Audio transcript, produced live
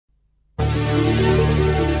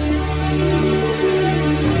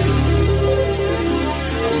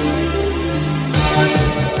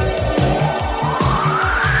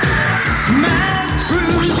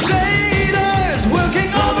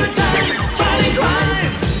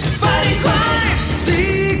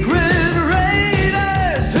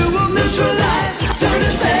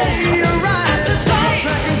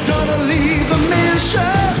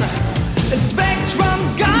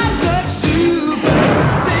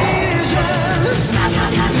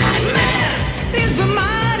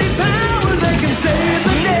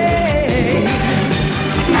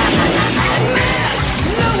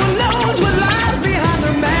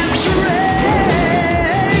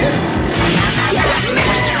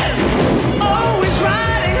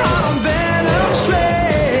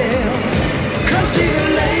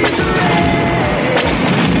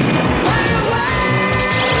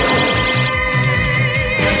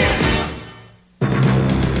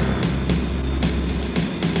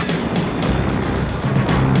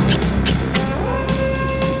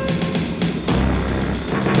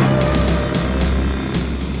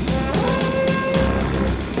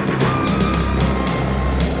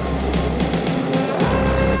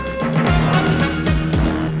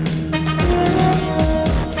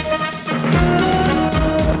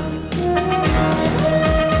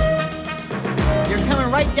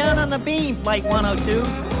Flight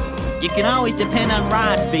 102. You can always depend on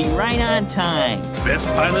Ross being right on time. Best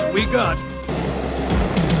pilot we got.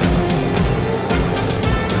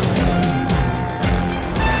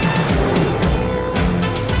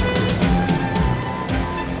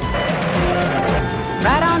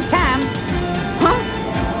 Right on time. Huh?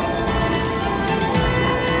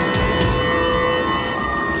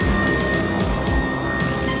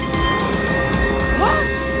 What?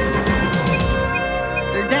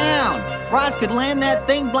 They're down. Ross could land that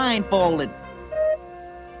thing blindfolded.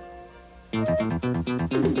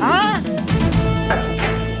 Huh?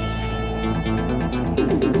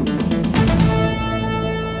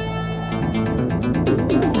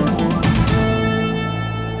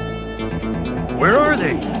 Where are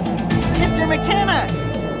they? Mr. McKenna!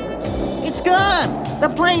 It's gone! The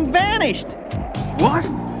plane vanished! What?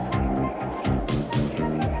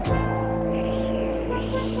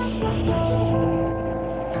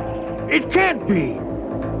 It can't be!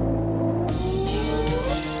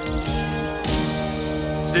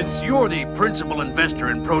 Since you're the principal investor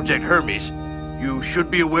in Project Hermes, you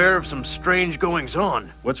should be aware of some strange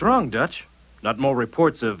goings-on. What's wrong, Dutch? Not more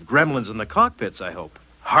reports of gremlins in the cockpits, I hope.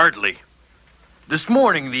 Hardly. This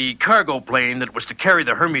morning, the cargo plane that was to carry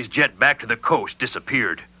the Hermes jet back to the coast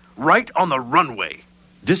disappeared. Right on the runway.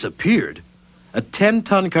 Disappeared? A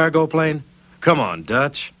 10-ton cargo plane? Come on,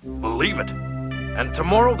 Dutch. Believe it. And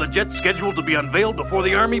tomorrow, the jet's scheduled to be unveiled before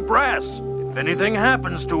the Army brass. If anything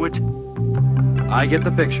happens to it... I get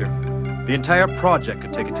the picture. The entire project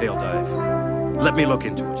could take a tail dive. Let me look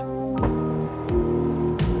into it.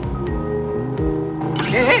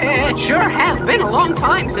 It sure has been a long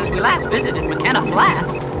time since we last visited McKenna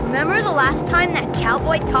Flats. Remember the last time that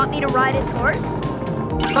cowboy taught me to ride his horse?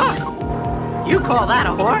 Huh. You call that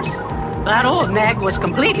a horse? That old nag was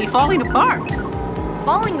completely falling apart.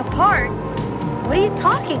 Falling apart? What are you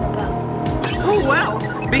talking about? Oh, well,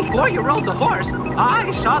 before you rode the horse, I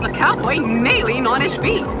saw the cowboy nailing on his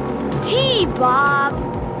feet. T-Bob,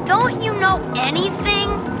 don't you know anything?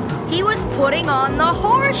 He was putting on the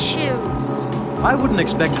horseshoes. I wouldn't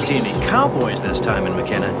expect to see any cowboys this time in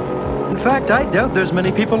McKenna. In fact, I doubt there's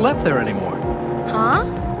many people left there anymore. Huh?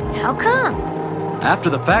 How come? After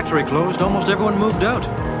the factory closed, almost everyone moved out.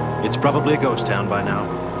 It's probably a ghost town by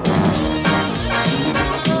now.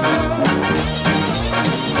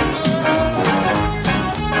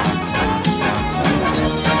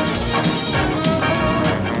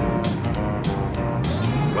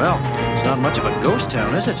 Well, it's not much of a ghost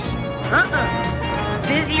town, is it? It's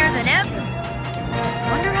busier than ever.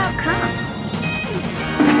 Wonder how come.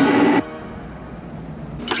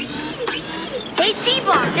 Hey,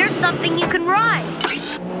 T-Bob, there's something you can ride.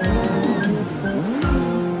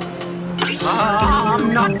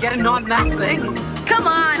 I'm not getting on that thing. Come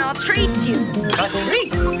on, I'll treat you. A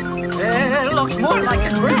treat? It looks more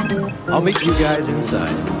like a trap. I'll meet you guys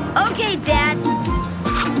inside. Okay, Dad.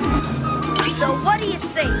 So what do you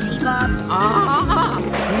say, T-Bob?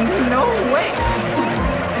 No way.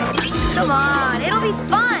 Come on, it'll be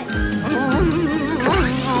fun.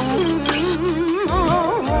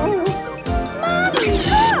 Mommy,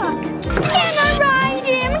 look! Can I ride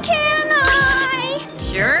him? Can I?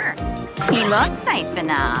 Sure. He looks safe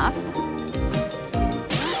enough.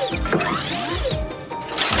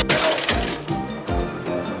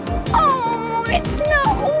 Oh, it's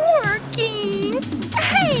not working.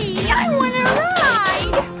 Hey, I want to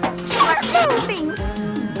ride. Start moving.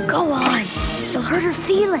 Go on. You'll hurt her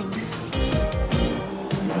feelings.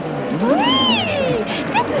 Whee!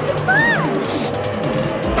 This is fun.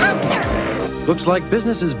 Faster. Looks like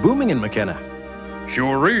business is booming in McKenna.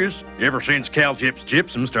 Sure is. Ever since Calgyps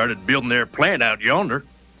Gypsum started building their plant out yonder.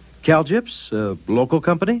 Calgyps, a local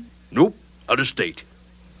company? Nope, out of state.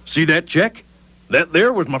 See that check? That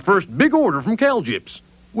there was my first big order from Calgyps.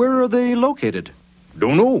 Where are they located?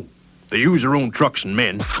 Don't know. They use their own trucks and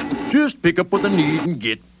men. Just pick up what they need and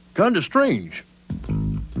get. Kinda strange.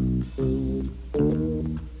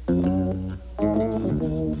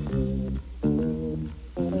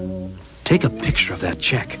 Take a picture of that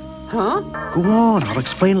check. Huh? Go on, I'll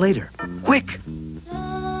explain later. Quick!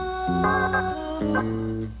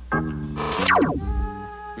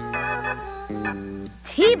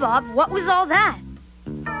 T-Bob, what was all that?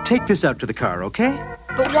 Take this out to the car, okay?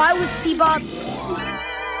 But why was T-Bob...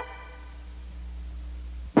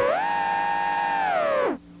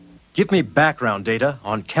 Give me background data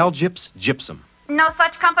on Calgyps Gypsum. No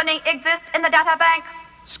such company exists in the data bank.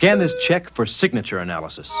 Scan this check for signature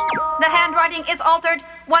analysis. The handwriting is altered.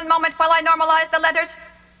 One moment while I normalize the letters.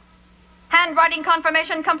 Handwriting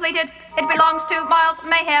confirmation completed. It belongs to Miles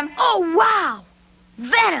Mayhem. Oh, wow!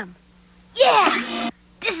 Venom! Yeah!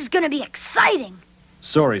 This is gonna be exciting.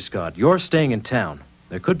 Sorry, Scott. You're staying in town.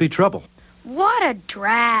 There could be trouble. What a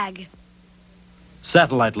drag.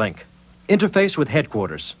 Satellite link. Interface with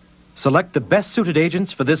headquarters. Select the best-suited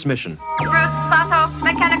agents for this mission. Bruce Sato,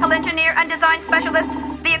 mechanical engineer and design specialist.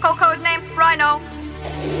 Vehicle code name Rhino.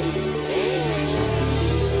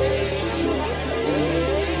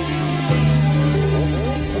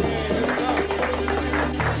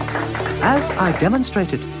 As I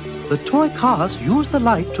demonstrated, the toy cars use the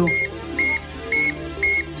light to...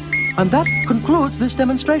 And that concludes this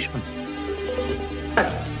demonstration.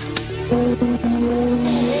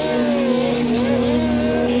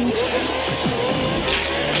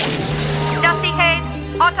 Dusty Hayes,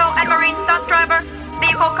 auto and marine stunt driver.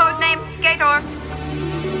 Vehicle code name Gator.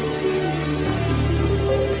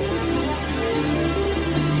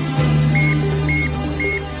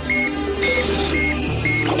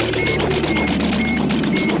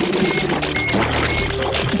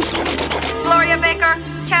 Gloria Baker,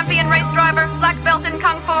 champion race driver, black belt in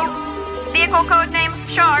Kung Fu. Vehicle code name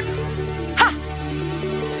Shark. Ha!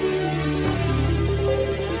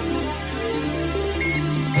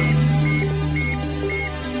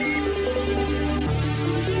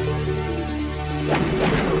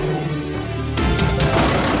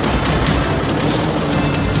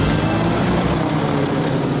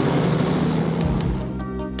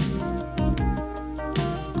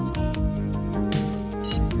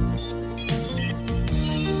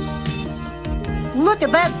 Look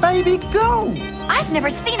at that baby go! I've never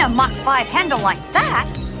seen a Mach 5 handle like that.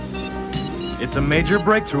 It's a major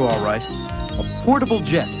breakthrough, all right. A portable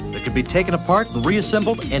jet that could be taken apart and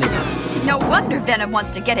reassembled anywhere. No wonder Venom wants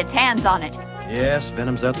to get its hands on it. Yes,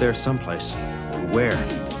 Venom's out there someplace. Where?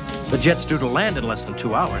 The jet's due to land in less than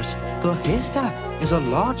 2 hours. The haystack is a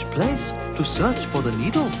large place to search for the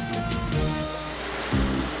needle.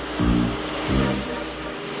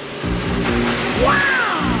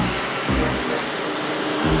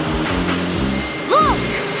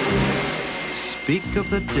 Speak of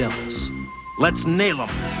the devils. Let's nail them.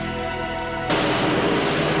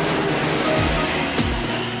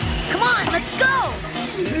 Come on, let's go!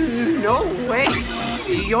 No way.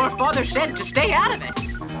 Your father said to stay out of it.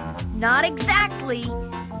 Not exactly.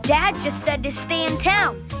 Dad just said to stay in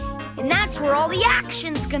town. And that's where all the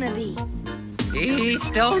action's gonna be. He's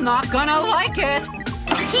still not gonna like it.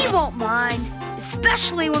 He won't mind,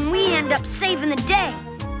 especially when we end up saving the day.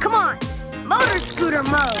 Come on, motor scooter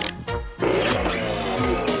mode.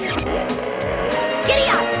 Giddy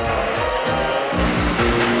up!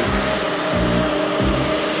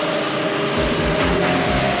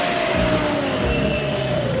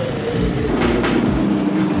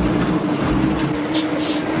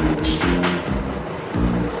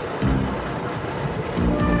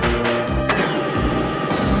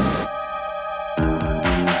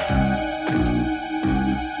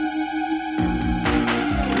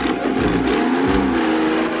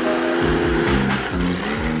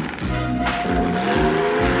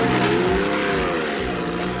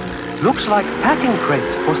 Looks like packing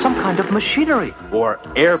crates for some kind of machinery. Or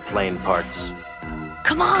airplane parts.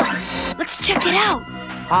 Come on, let's check it out.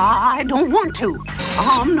 I don't want to.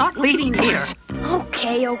 I'm not leaving here.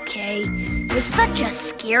 Okay. You're such a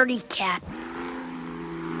scaredy cat.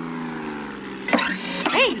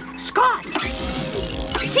 Hey, Scott!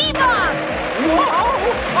 T-Bob! Whoa!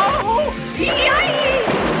 Oh!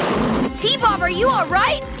 Yay! T-Bob, are you all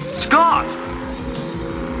right? Scott!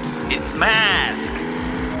 It's Mask.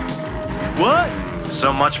 What?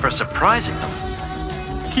 So much for surprising them.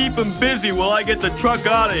 Keep him busy while I get the truck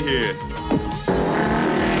out of here.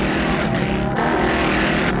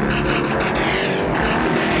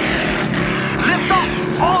 Lift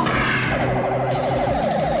off! All of it!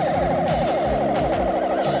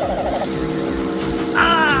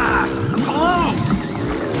 Ah! The balloon!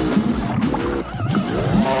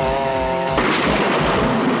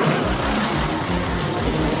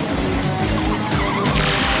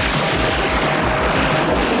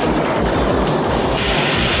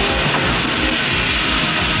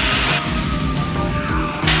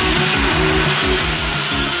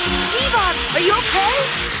 T-Bob, are you okay?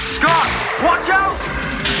 Scott, watch out!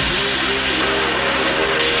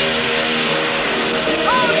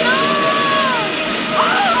 Oh no!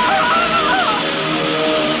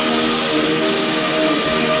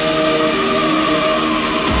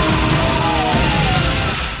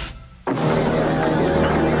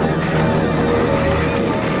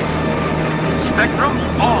 Spectrum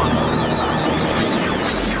on.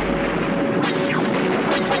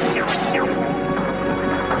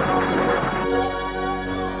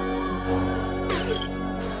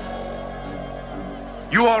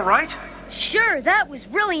 that was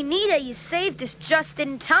really neat how you saved us just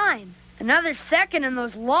in time. Another second and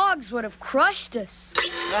those logs would have crushed us.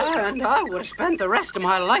 And I would have spent the rest of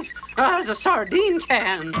my life as a sardine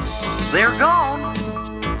can. They're gone.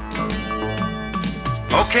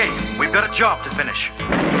 Okay, we've got a job to finish.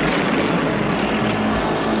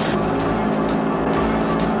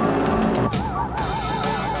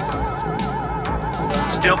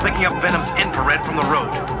 Still picking up Venom's infrared from the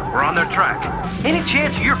road. We're on their track. Any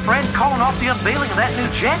chance of your friend calling off the unveiling of that new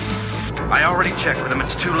jet? I already checked with them.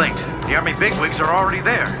 It's too late. The Army bigwigs are already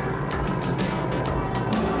there.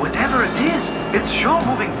 Whatever it is, it's sure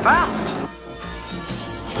moving fast.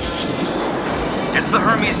 It's the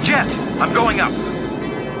Hermes jet. I'm going up.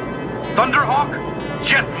 Thunderhawk,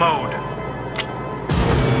 jet mode.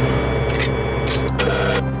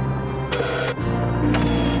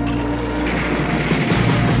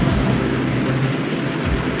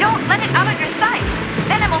 Don't let it out of your sight.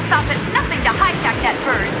 Venom will stop at nothing to hijack that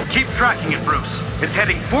bird. Keep tracking it, Bruce. It's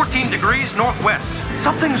heading 14 degrees northwest.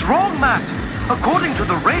 Something's wrong, Matt. According to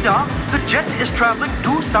the radar, the jet is traveling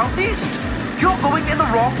due southeast. You're going in the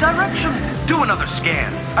wrong direction. Do another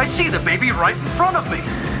scan. I see the baby right in front of me.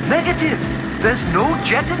 Negative. There's no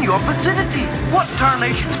jet in your vicinity. What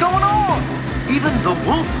tarnation's going on? Even the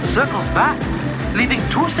wolf circles back, leaving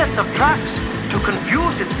 2 sets of tracks to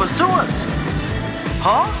confuse its pursuers.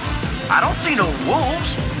 Huh? I don't see no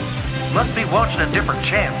wolves. Must be watching a different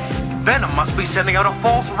channel. Venom must be sending out a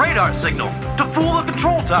false radar signal to fool the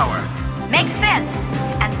control tower. Makes sense.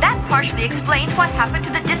 And that partially explains what happened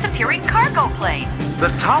to the disappearing cargo plane. The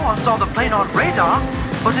tower saw the plane on radar,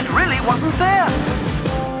 but it really wasn't there.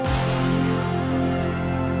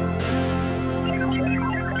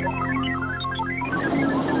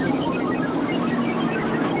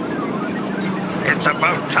 It's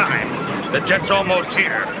about time. The jet's almost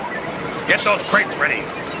here. Get those crates ready.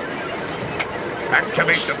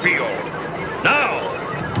 Activate the field. Now!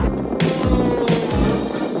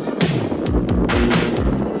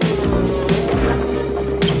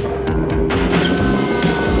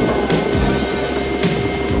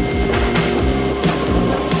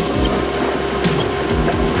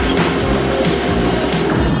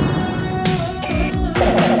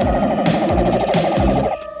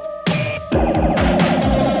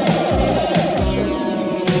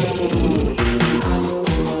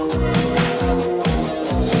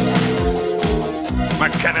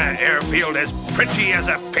 McKenna Airfield as pretty as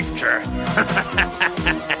a picture.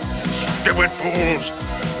 Stupid fools.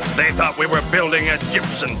 They thought we were building a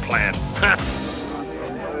gypsum plant.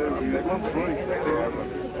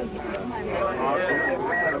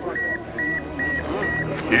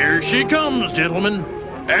 Here she comes, gentlemen.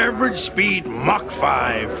 Average speed Mach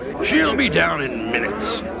 5. She'll be down in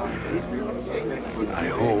minutes. I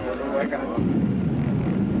hope.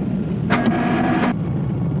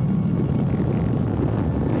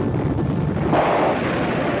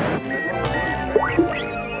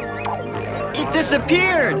 It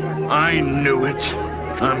disappeared! I knew it.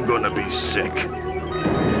 I'm gonna be sick.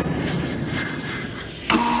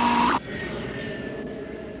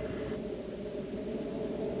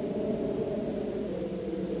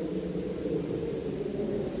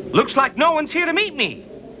 Looks like no one's here to meet me.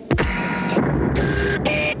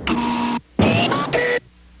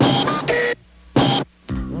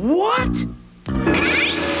 What?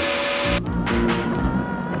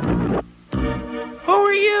 Who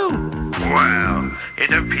are you? Well,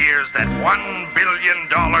 it appears that $1 billion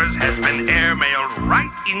has been airmailed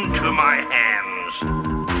right into my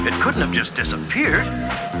hands. It couldn't have just disappeared.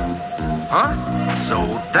 Huh? So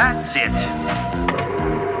that's it.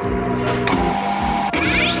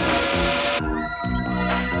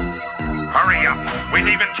 Hurry up. We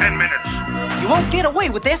leave in 10 minutes. You won't get away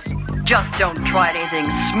with this. Just don't try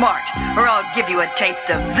anything smart, or I'll give you a taste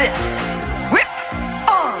of this. Whip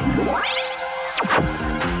on!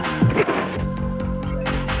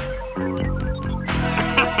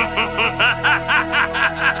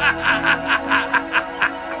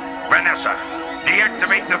 Vanessa,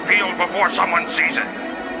 deactivate the field before someone sees it.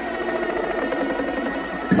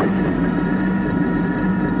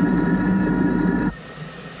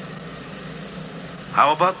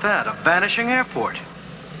 How about that? A vanishing airport.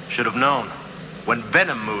 Should have known. When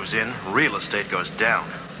Venom moves in, real estate goes down.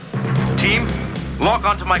 Team, log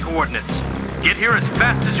onto my coordinates. Get here as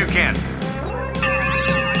fast as you can.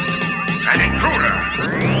 An intruder.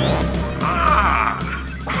 Ah,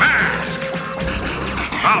 mask.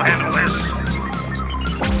 I'll handle this.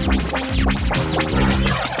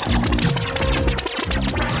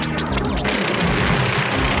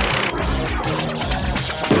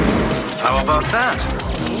 How about that?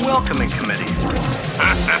 Welcoming committee.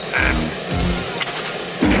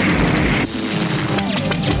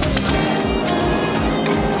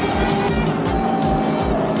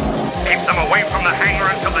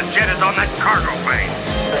 cargo plane.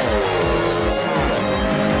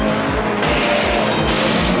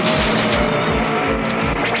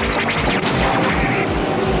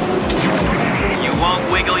 You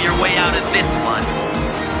won't wiggle your way out of this one.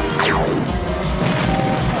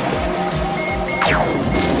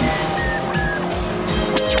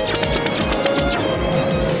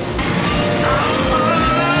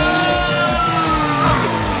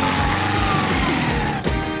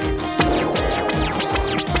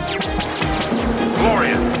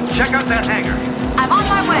 Gloria, check out that hangar. I'm on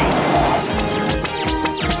my way.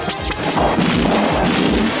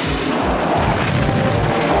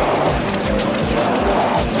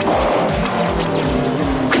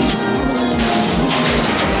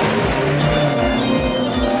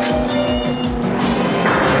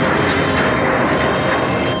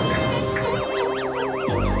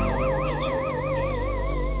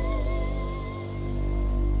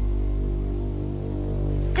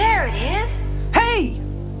 There it is. Hey!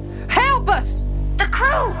 Help us! The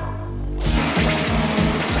crew.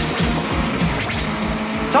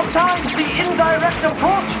 Sometimes the indirect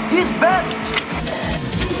approach is best.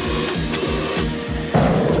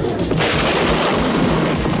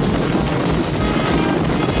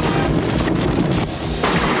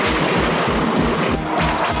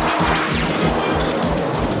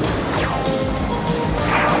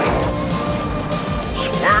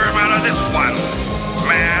 Swerve out of this one,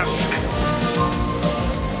 Mask.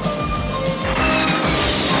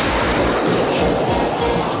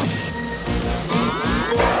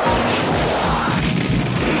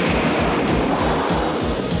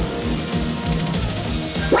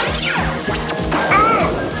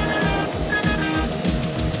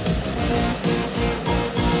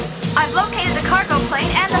 I've located the cargo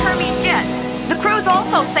plane and the Hermes jet. The crew's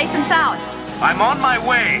also safe and sound. I'm on my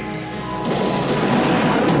way.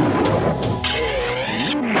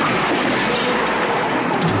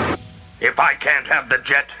 If I can't have the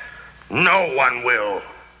jet, no one will.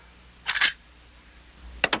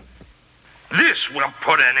 This will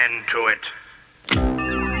put an end to it.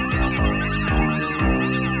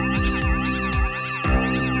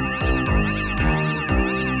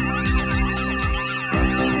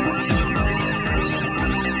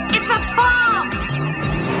 It's a bomb!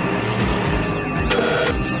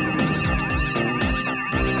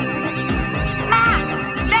 Matt,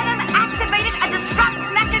 Venom activated a destruct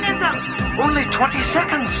mechanism. Only 20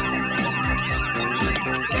 seconds.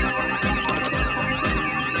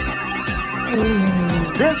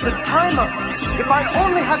 There's the timer. If I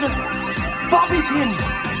only had a bobby pin.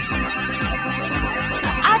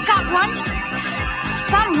 I've got one.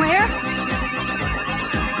 Somewhere.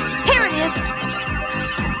 Here it is.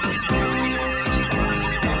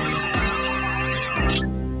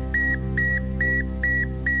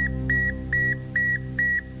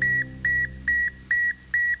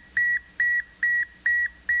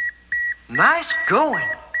 Nice going.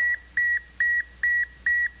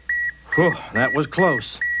 Whew, that was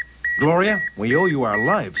close. Gloria, we owe you our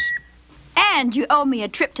lives. And you owe me a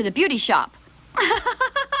trip to the beauty shop.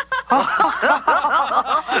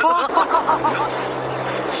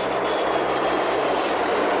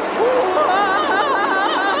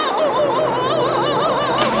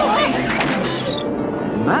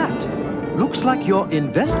 Matt, looks like your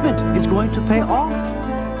investment is going to pay off.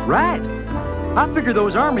 Right. I figure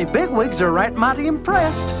those Army bigwigs are right mighty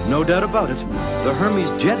impressed. No doubt about it. The Hermes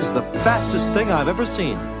jet is the fastest thing I've ever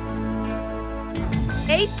seen.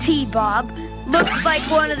 Hey, T-Bob. Looks like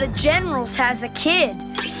one of the generals has a kid.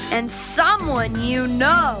 And someone you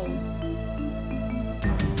know.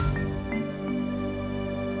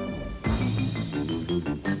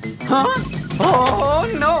 Huh? Oh,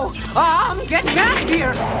 no! I'm getting out of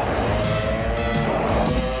here!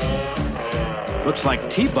 Looks like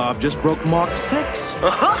T-Bob just broke Mach 6.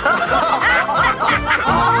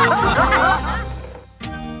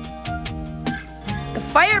 The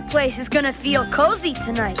fireplace is gonna feel cozy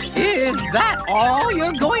tonight. Is that all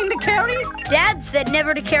you're going to carry? Dad said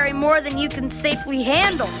never to carry more than you can safely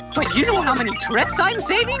handle. But you know how many trips I'm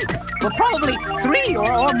saving? Well, probably 3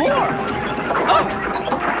 or more.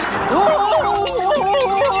 Oh!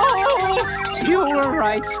 You were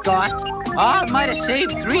right, Scott. I might have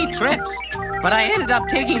saved 3 trips, but I ended up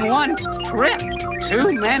taking 1 trip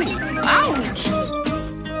too many. Ouch!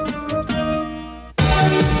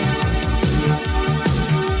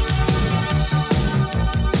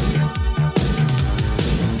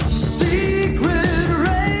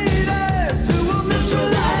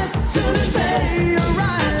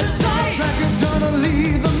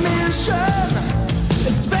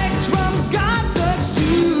 Spectrum's got such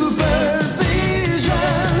supervision.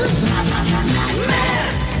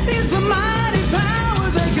 Mask is the mind.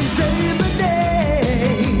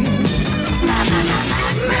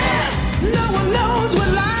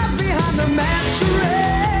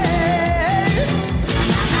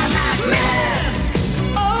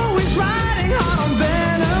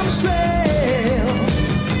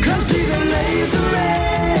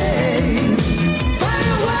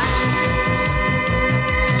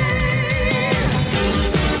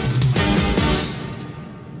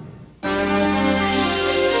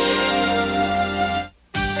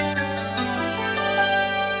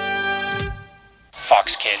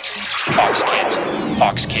 Fox Kids, Fox Kids,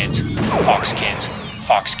 Fox Kids, Fox Kids,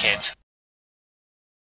 Fox Kids.